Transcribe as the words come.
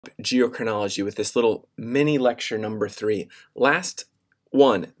Geochronology with this little mini lecture number 3. Last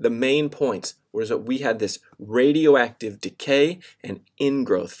one, the main points, was that we had this radioactive decay and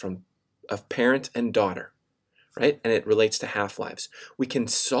ingrowth of parent and daughter, right? And it relates to half-lives. We can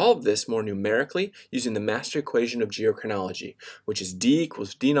solve this more numerically using the master equation of geochronology, which is D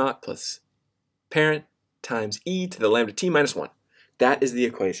equals D naught plus parent times e to the lambda t minus 1. That is the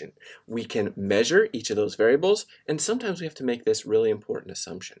equation. We can measure each of those variables, and sometimes we have to make this really important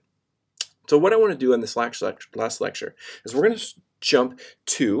assumption. So what I want to do in this last lecture is we're going to jump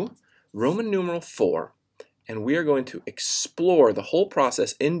to Roman numeral 4, and we are going to explore the whole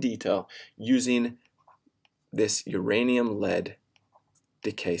process in detail using this uranium-lead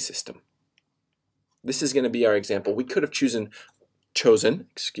decay system. This is going to be our example. We could have chosen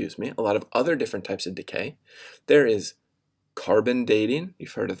a lot of other different types of decay. There is carbon dating,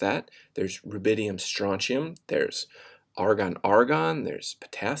 you've heard of that. There's rubidium strontium, there's argon-argon, there's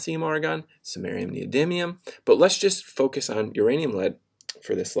potassium-argon, samarium-neodymium, but let's just focus on uranium-lead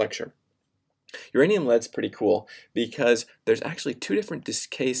for this lecture. Uranium-lead's pretty cool because there's actually 2 different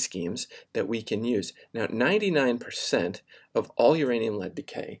decay schemes that we can use. Now, 99% of all uranium-lead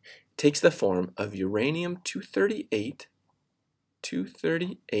decay takes the form of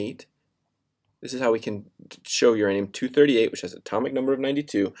uranium-238. This is how we can show uranium-238, which has an atomic number of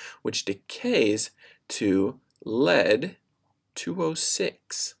 92, which decays to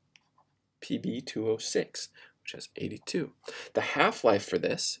lead-206, Pb206, which has 82. The half-life for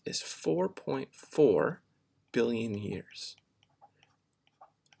this is 4.4 billion years. I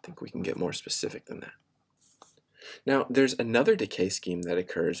think we can get more specific than that. Now, there's another decay scheme that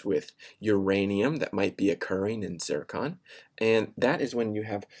occurs with uranium that might be occurring in zircon, and that is when you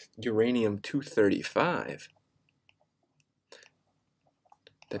have uranium-235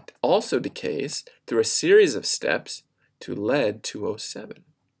 that also decays through a series of steps to lead-207.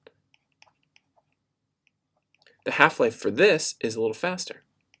 The half-life for this is a little faster.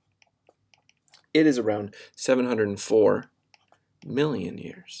 It is around 704 million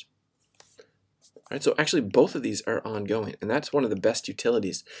years. All right, so actually both of these are ongoing, and that's one of the best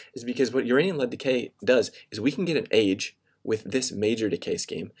utilities, is because what uranium-lead decay does is we can get an age with this major decay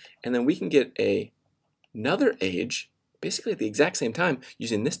scheme, and then we can get another age basically at the exact same time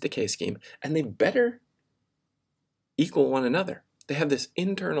using this decay scheme, and they better equal one another. They have this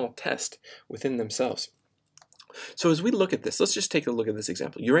internal test within themselves. So as we look at this, let's just take a look at this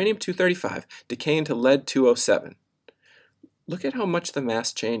example. Uranium-235 decaying to lead-207. Look at how much the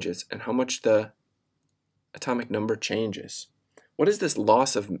mass changes and how much the atomic number changes. What does this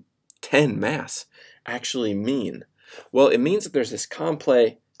loss of 10 mass actually mean? Well, it means that there's this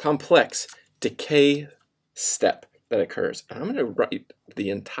complex decay step that occurs. And I'm going to write the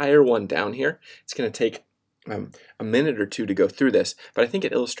entire one down here. It's going to take a minute or two to go through this, but I think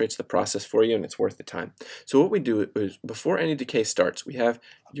it illustrates the process for you and it's worth the time. So what we do is before any decay starts, we have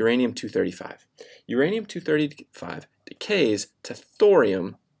uranium-235. Uranium-235 decays to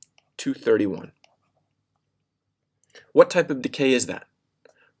thorium-231. What type of decay is that?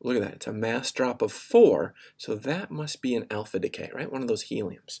 Look at that, it's a mass drop of 4, so that must be an alpha decay, right? One of those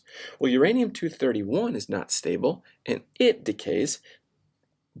heliums. Well, uranium-231 is not stable, and it decays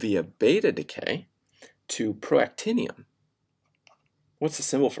via beta decay to proactinium. What's the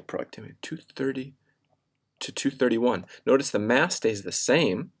symbol for proactinium? 230 to 231. Notice the mass stays the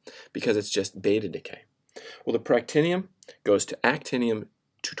same because it's just beta decay. Well, the proactinium goes to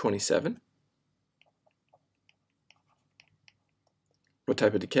actinium-227. What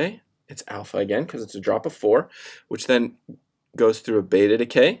type of decay? It's alpha again because it's a drop of 4, which then goes through a beta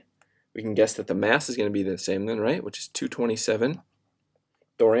decay. We can guess that the mass is going to be the same then, right? Which is 227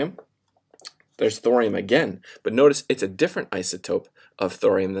 thorium. There's thorium again, but notice it's a different isotope of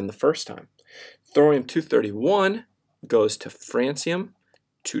thorium than the first time. Thorium-231 goes to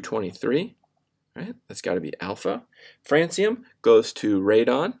francium-223, right? That's got to be alpha. Francium goes to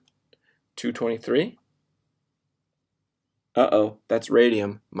radon-223. Uh-oh, that's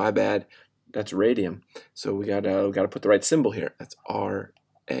radium. My bad. That's radium. So we gotta put the right symbol here. That's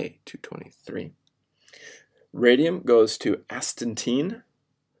Ra-223. Radium goes to astatine.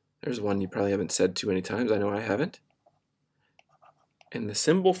 There's one you probably haven't said too many times. I know I haven't. And the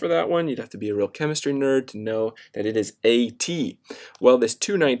symbol for that one, you'd have to be a real chemistry nerd to know that it is At. Well, this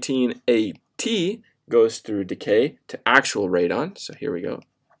 219 At goes through decay to actual radon. So here we go.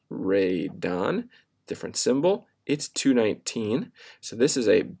 Radon, different symbol. It's 219. So this is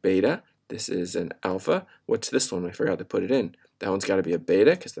a beta. This is an alpha. What's this one? I forgot to put it in. That one's got to be a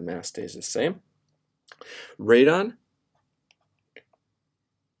beta because the mass stays the same. Radon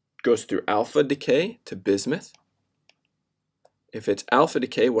goes through alpha decay to bismuth. If it's alpha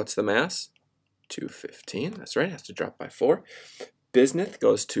decay, what's the mass? 215. That's right, it has to drop by 4. Bismuth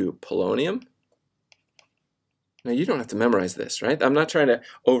goes to polonium. Now, you don't have to memorize this, right? I'm not trying to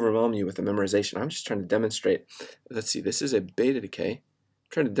overwhelm you with the memorization. I'm just trying to demonstrate. Let's see, this is a beta decay.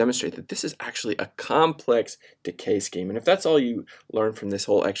 I'm trying to demonstrate that this is actually a complex decay scheme. And if that's all you learn from this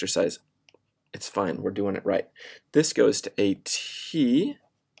whole exercise, it's fine. We're doing it right. This goes to AT.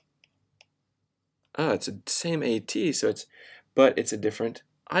 Ah, it's the same AT, but it's a different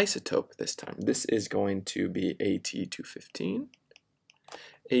isotope this time. This is going to be AT215.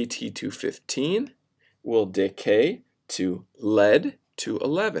 AT215 will decay to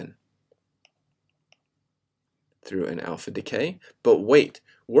lead-211 through an alpha decay. But wait,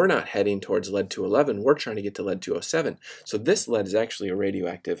 we're not heading towards lead-211. We're trying to get to lead-207. So this lead is actually a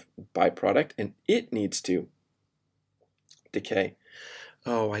radioactive byproduct, and it needs to decay.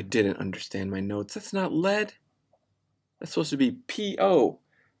 Oh, I didn't understand my notes. That's not lead. That's supposed to be PO,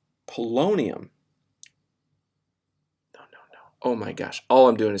 polonium. Oh my gosh, all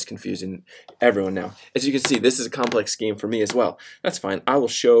I'm doing is confusing everyone now. As you can see, this is a complex scheme for me as well. That's fine. I will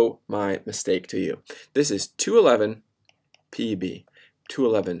show my mistake to you. This is 211 PB.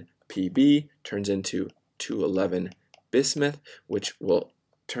 211 PB turns into 211 bismuth, which will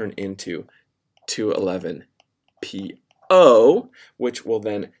turn into 211 PO, which will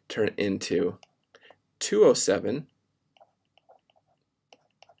then turn into 207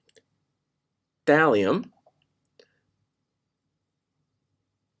 thallium.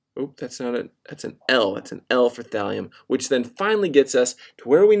 Oop, that's not a, that's an L. That's an L for thallium, which then finally gets us to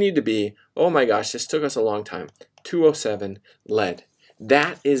where we need to be. Oh my gosh, this took us a long time. 207 lead.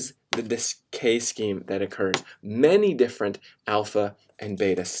 That is the decay scheme that occurs. Many different alpha and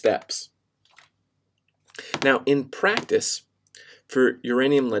beta steps. Now, in practice, for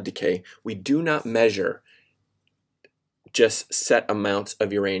uranium-lead decay, we do not measure just set amounts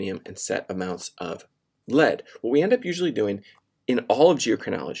of uranium and set amounts of lead. What we end up usually doing in all of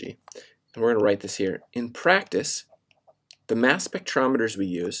geochronology, and we're going to write this here, in practice, the mass spectrometers we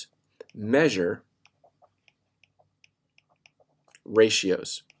use measure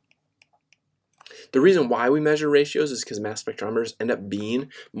ratios. The reason why we measure ratios is because mass spectrometers end up being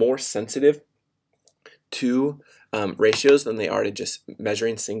more sensitive to ratios than they are to just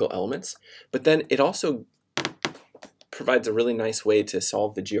measuring single elements. But then it also provides a really nice way to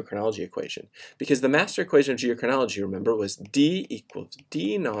solve the geochronology equation, because the master equation of geochronology, remember, was D equals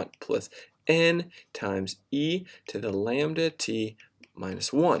D naught plus N times E to the lambda T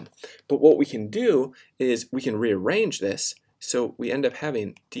minus 1. But what we can do is we can rearrange this, so we end up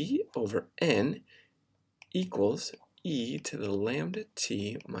having D over N equals E to the lambda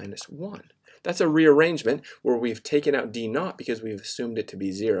T minus 1. That's a rearrangement where we've taken out D naught because we've assumed it to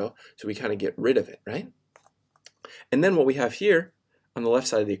be 0, so we kind of get rid of it, right? And then what we have here on the left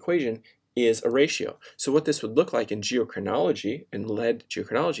side of the equation is a ratio. So what this would look like in geochronology, in lead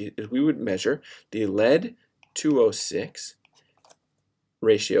geochronology, is we would measure the lead-206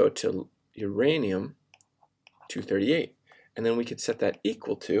 ratio to uranium-238. And then we could set that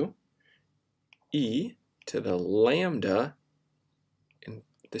equal to E to the lambda, and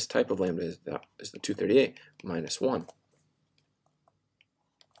this type of lambda is the 238 minus 1.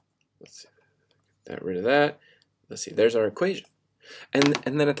 Let's see, get rid of that. Let's see, there's our equation. And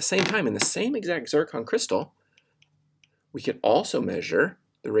then at the same time, in the same exact zircon crystal, we can also measure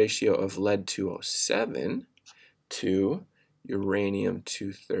the ratio of lead-207 to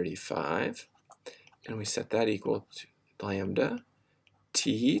uranium-235. And we set that equal to lambda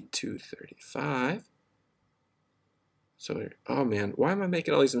T235. So, oh man, why am I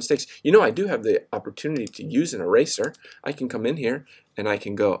making all these mistakes? You know, I do have the opportunity to use an eraser. I can come in here and I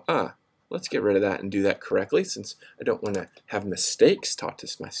can go, let's get rid of that and do that correctly, since I don't want to have mistakes taught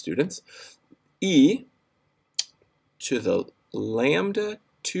to my students. E to the lambda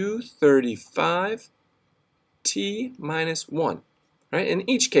 235 T minus 1. Right? In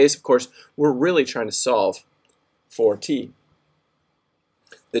each case, of course, we're really trying to solve for T.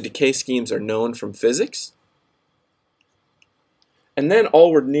 The decay schemes are known from physics. And then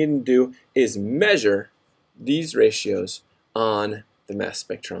all we're needing to do is measure these ratios on the mass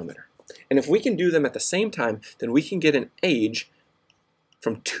spectrometer. And if we can do them at the same time, then we can get an age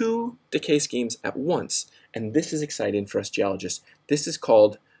from 2 decay schemes at once. And this is exciting for us geologists. This is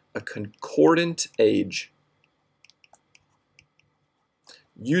called a concordant age,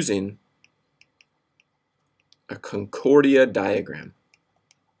 using a Concordia diagram.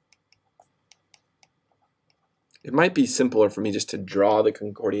 It might be simpler for me just to draw the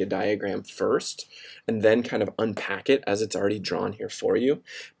Concordia diagram first and then kind of unpack it as it's already drawn here for you.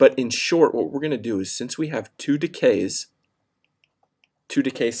 But in short, what we're going to do is, since we have 2 decays, two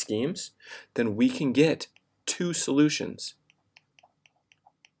decay schemes, then we can get two solutions.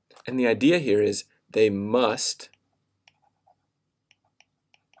 And the idea here is they must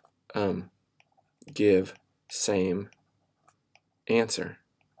give same answer.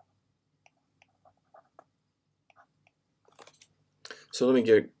 So let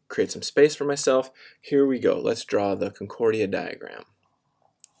me create some space for myself. Here we go. Let's draw the Concordia diagram.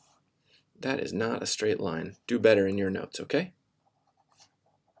 That is not a straight line. Do better in your notes, okay?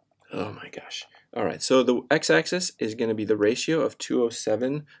 Oh my gosh. All right, so the x-axis is going to be the ratio of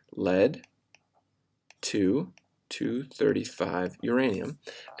 207 lead to 235 uranium,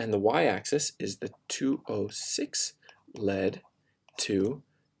 and the y-axis is the 206 lead to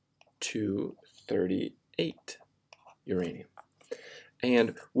 238 uranium.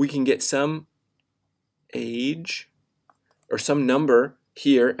 And we can get some age or some number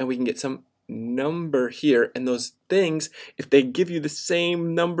here, and we can get some number here, and those things, if they give you the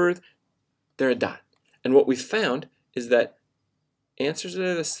same number, they're a dot. And what we found is that answers that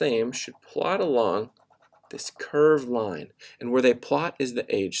are the same should plot along this curved line, and where they plot is the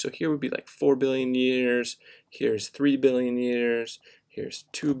age. So here would be like 4 billion years, here's 3 billion years, here's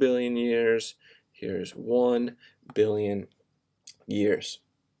 2 billion years, here's 1 billion years.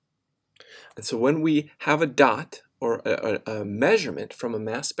 And so when we have a dot or a measurement from a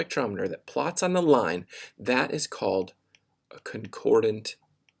mass spectrometer that plots on the line, that is called a concordant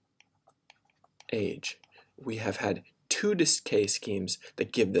age. We have had two decay schemes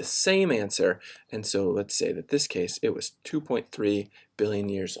that give the same answer, and so let's say that this case it was 2.3 billion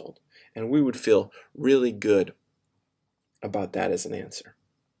years old, and we would feel really good about that as an answer.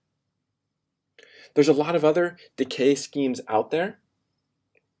 There's a lot of other decay schemes out there,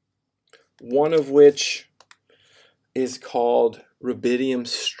 one of which is called Rubidium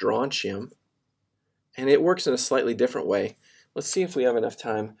Strontium, and it works in a slightly different way. Let's see if we have enough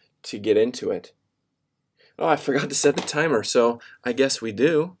time to get into it. Oh, I forgot to set the timer, so I guess we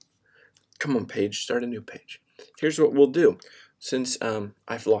do. Come on, page, start a new page. Here's what we'll do. Since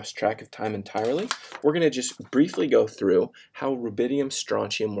I've lost track of time entirely, we're going to just briefly go through how rubidium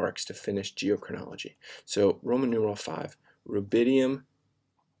strontium works to finish geochronology. So Roman numeral 5, rubidium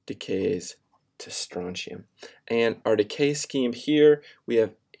decays to strontium. And our decay scheme here, we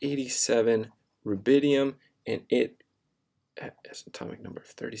have 87 rubidium, and it has an atomic number of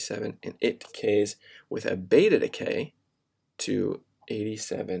 37, and it decays with a beta decay to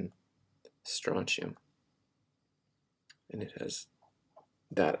 87 strontium. And it has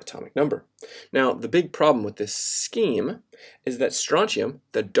that atomic number. Now, the big problem with this scheme is that strontium,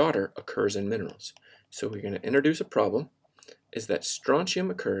 the daughter, occurs in minerals. So we're going to introduce a problem, is that strontium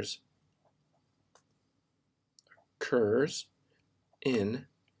occurs in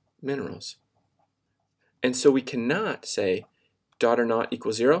minerals. And so we cannot say daughter not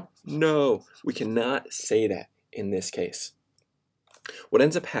equals 0. No, we cannot say that in this case. What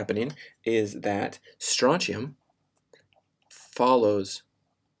ends up happening is that strontium follows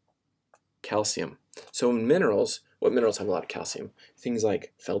calcium. So in minerals, what minerals have a lot of calcium? Things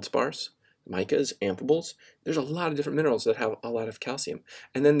like feldspars, micas, amphiboles. There's a lot of different minerals that have a lot of calcium.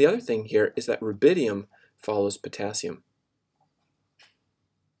 And then the other thing here is that rubidium follows potassium,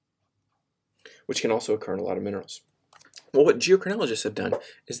 which can also occur in a lot of minerals. Well, what geochronologists have done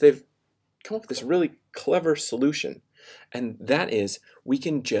is they've come up with this really clever solution, and that is we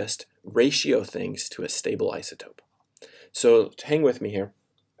can just ratio things to a stable isotope. So hang with me here.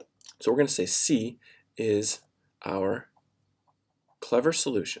 So we're going to say C is our clever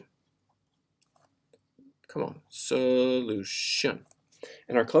solution. Come on, solution.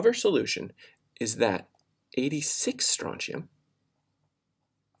 And our clever solution is that 86 strontium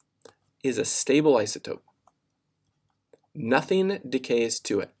is a stable isotope. Nothing decays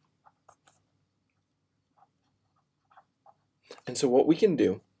to it. And so what we can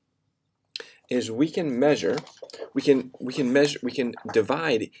do is we can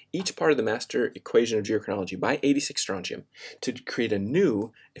divide each part of the master equation of geochronology by 86 strontium to create a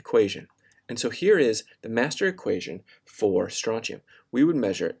new equation. And so here is the master equation for strontium. We would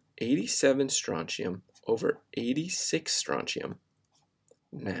measure 87 strontium over 86 strontium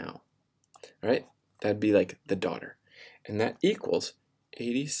now. All right, that'd be like the daughter. And that equals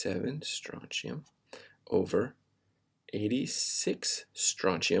 87 strontium over 86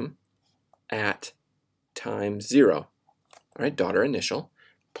 strontium at time 0. All right, daughter initial,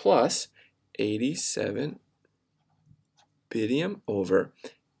 plus 87 rubidium over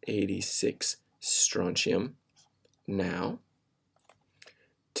 86 strontium now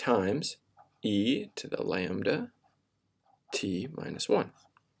times e to the lambda t minus 1.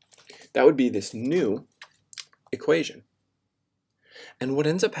 That would be this new equation. And what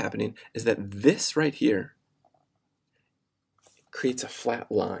ends up happening is that this right here creates a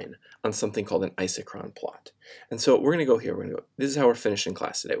flat line on something called an isochron plot. And so we're going to go here. This is how we're finishing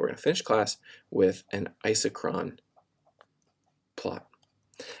class today. We're going to finish class with an isochron plot.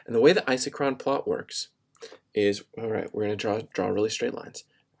 And the way the isochron plot works is, all right, we're going to draw really straight lines.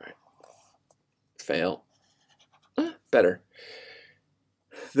 All right, fail, better.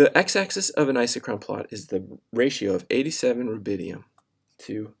 The x-axis of an isochron plot is the ratio of 87 rubidium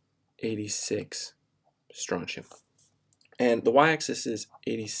to 86 strontium. And the y-axis is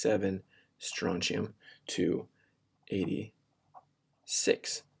 87 strontium to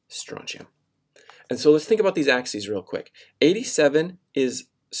 86 strontium. And so let's think about these axes real quick. 87 is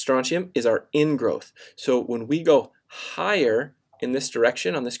strontium is our in-growth. So when we go higher in this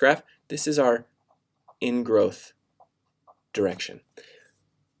direction on this graph, this is our in-growth direction.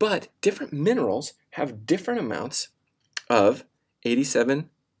 But different minerals have different amounts of 87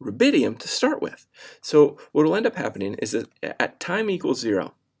 rubidium to start with. So what will end up happening is that at time equals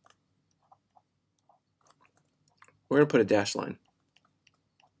 0, we're going to put a dashed line.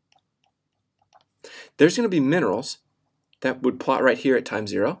 There's going to be minerals that would plot right here at time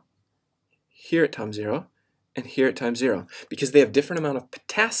 0, here at time 0, and here at time 0, because they have different amount of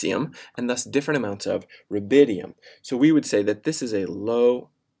potassium and thus different amounts of rubidium. So we would say that this is a low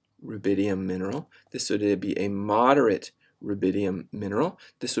rubidium mineral. This would be a moderate rubidium mineral.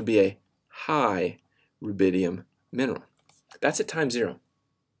 This would be a high rubidium mineral. That's at time 0.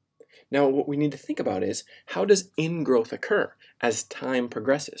 Now what we need to think about is, how does ingrowth occur as time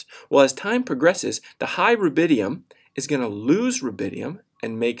progresses? Well, as time progresses, the high rubidium is going to lose rubidium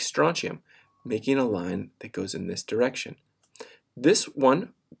and make strontium, making a line that goes in this direction. This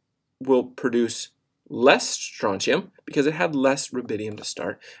one will produce less strontium because it had less rubidium to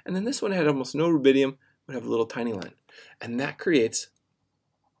start, and then this one had almost no rubidium, would have a little tiny line. And that creates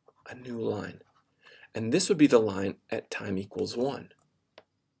a new line. And this would be the line at time equals 1.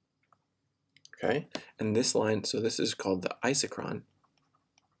 Okay? And this line, so this is called the isochron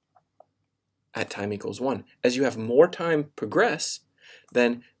at time equals 1. As you have more time progress,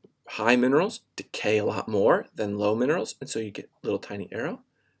 then high minerals decay a lot more than low minerals, and so you get little tiny arrow,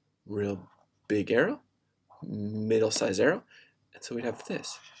 real big arrow, middle size arrow, and so we'd have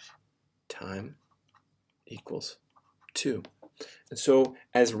this, time equals 2. And so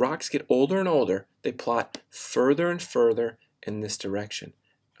as rocks get older and older, they plot further and further in this direction.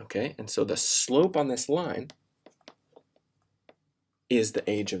 Okay, and so the slope on this line is the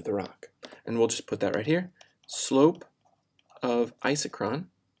age of the rock. And we'll just put that right here. Slope of isochron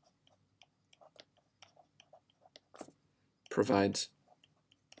provides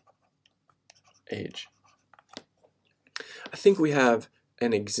age. I think we have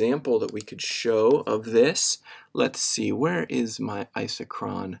an example that we could show of this. Let's see, where is my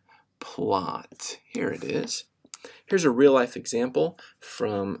isochron plot? Here it is. Here's a real-life example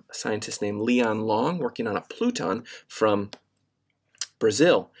from a scientist named Leon Long working on a pluton from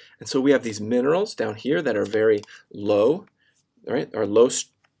Brazil. And so we have these minerals down here that are very low, right? Our low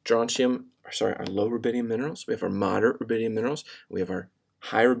strontium, sorry, our low rubidium minerals. We have our moderate rubidium minerals. We have our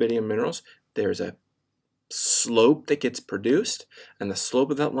high rubidium minerals. There's a slope that gets produced, and the slope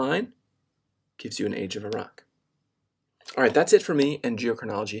of that line gives you an age of a rock. All right, that's it for me and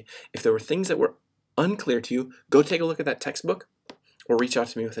geochronology. If there were things that were unclear to you, go take a look at that textbook or reach out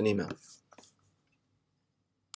to me with an email.